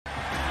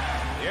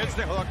Here's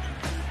the hook.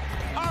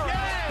 All right.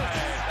 Yes,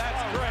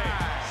 that's great.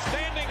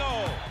 Standing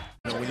O.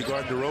 When you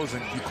guard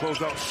DeRozan, you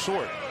close out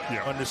short.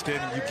 Yeah.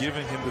 Understanding you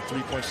giving him the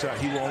three-point shot.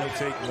 He will only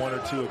take 1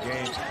 or 2 a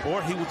game.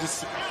 Or he will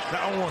just,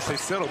 I don't want to say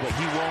settle, but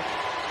he won't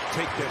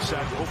take that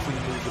shot. Hopefully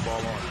he moves the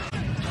ball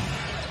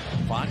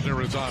on.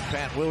 Wagner is on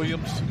Pat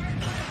Williams.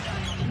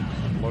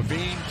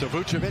 Levine to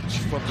Vucevic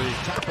from the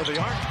top of the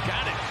arc.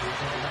 Got it.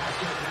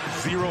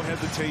 Zero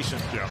hesitation.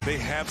 Yeah. They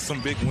have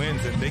some big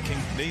wins, and they can,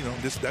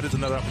 that is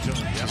another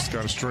opportunity. Just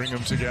got to string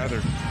them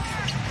together.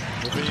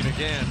 Levine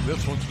again.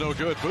 This one's no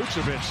good.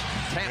 Vucevic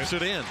taps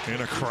it in.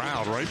 In a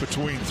crowd right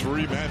between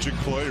 3 Magic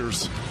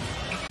players.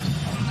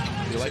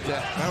 You like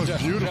that? That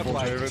was beautiful,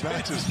 David.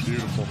 That's just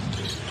beautiful.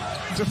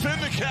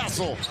 Defend the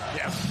castle.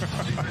 Yes.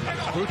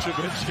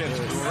 Vucevic gets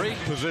great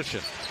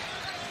position.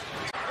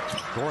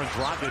 Goran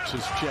Dragic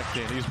has checked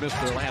in. He's missed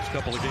their last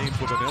couple of games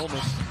with an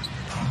illness.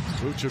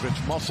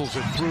 Vucevic muscles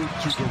it through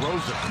to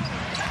DeRozan.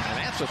 And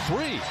that's a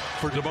 3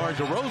 for DeMar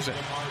DeRozan.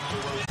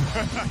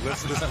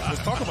 let's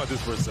talk about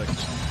this for a second.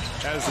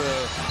 As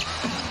a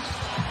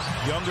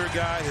younger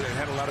guy that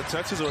had a lot of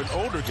touches, or an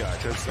older guy?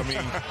 Because, I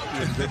mean,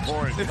 they're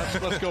boring.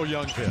 Let's go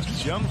young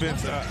Vince. Young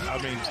Vince, I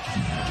mean,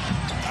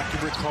 I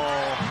can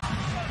recall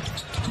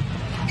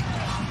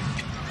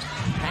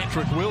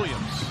Patrick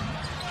Williams.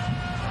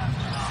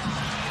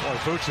 Boy,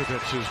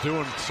 Vucevic is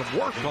doing some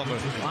work on the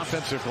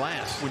offensive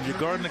glass. When you're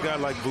guarding a guy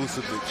like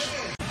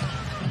Vucevic.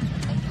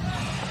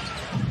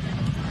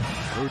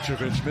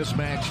 Vucevic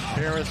mismatched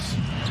Harris.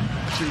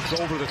 Shoots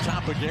over the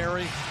top of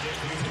Gary.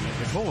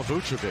 Nikola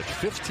Vucevic,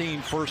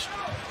 15 first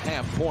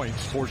half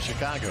points for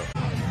Chicago.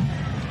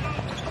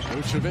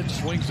 Vucevic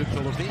swings it to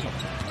Levine.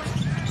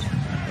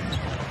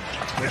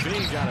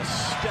 Levine got a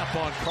step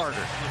on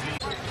Carter.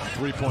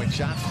 3-point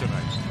shots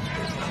tonight.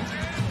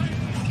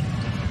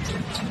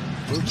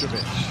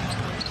 Vucevic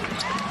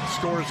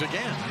scores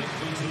again.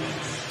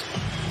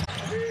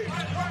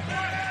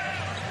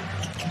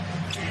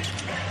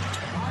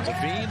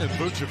 Levine and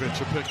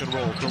Vucevic a pick and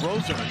roll.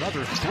 DeRozan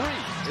another 3.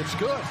 It's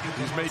good.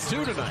 He's made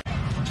 2 tonight.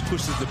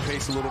 Pushes the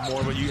pace a little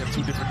more, but you have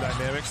 2 different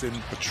dynamics, and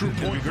a true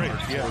point great.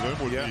 For them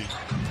would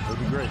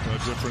be great. A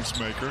difference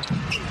maker.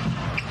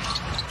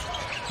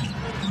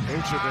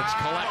 Vucevic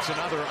collects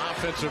another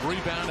offensive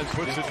rebound and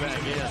puts it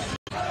back in.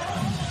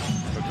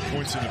 But the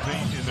points in the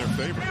paint in their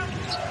favor.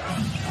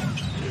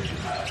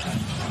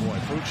 Boy,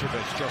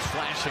 Vucevic just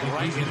flashing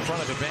right in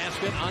front of the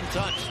basket,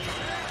 untouched.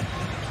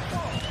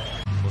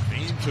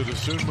 Levine to the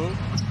soon move.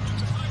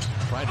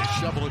 Tried to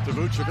shovel it to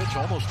Vucevic,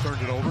 almost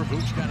turned it over.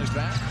 Vuce got his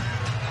back.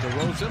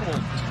 DeRozan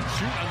will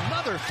shoot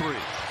another 3.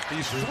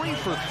 He's 3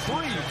 for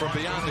 3 from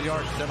beyond the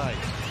arc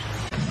tonight.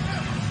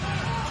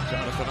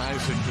 Jonathan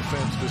Isaac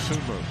defends the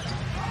soon move.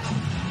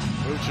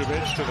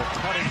 Vucevic to the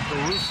cutting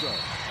Caruso.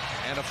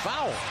 And a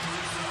foul.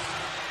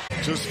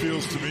 Just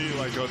feels to me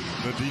like on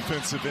the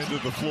defensive end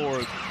of the floor,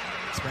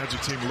 this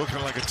Magic team looking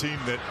like a team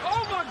that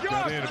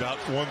got in about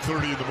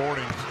 1:30 in the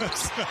morning.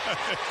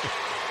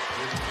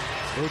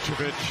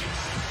 Vucevic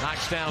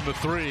knocks down the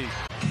 3.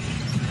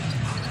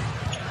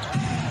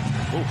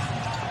 Oh,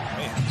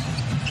 man.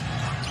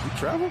 He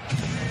traveled?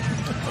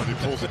 But he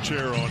pulls a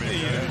chair on him,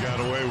 and he got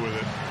away with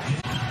it.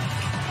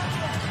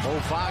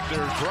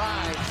 Wagner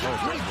drives.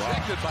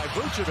 Rejected by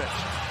Vucevic.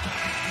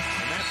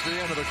 And that's the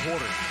end of the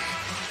quarter.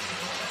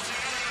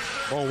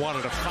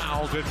 Wanted a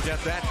foul, didn't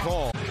get that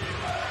call.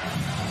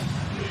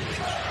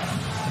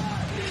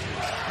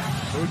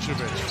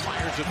 Vucevic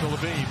fires it to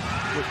Levine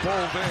with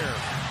Bol there.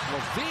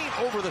 Levine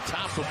over the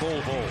top of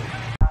Bol.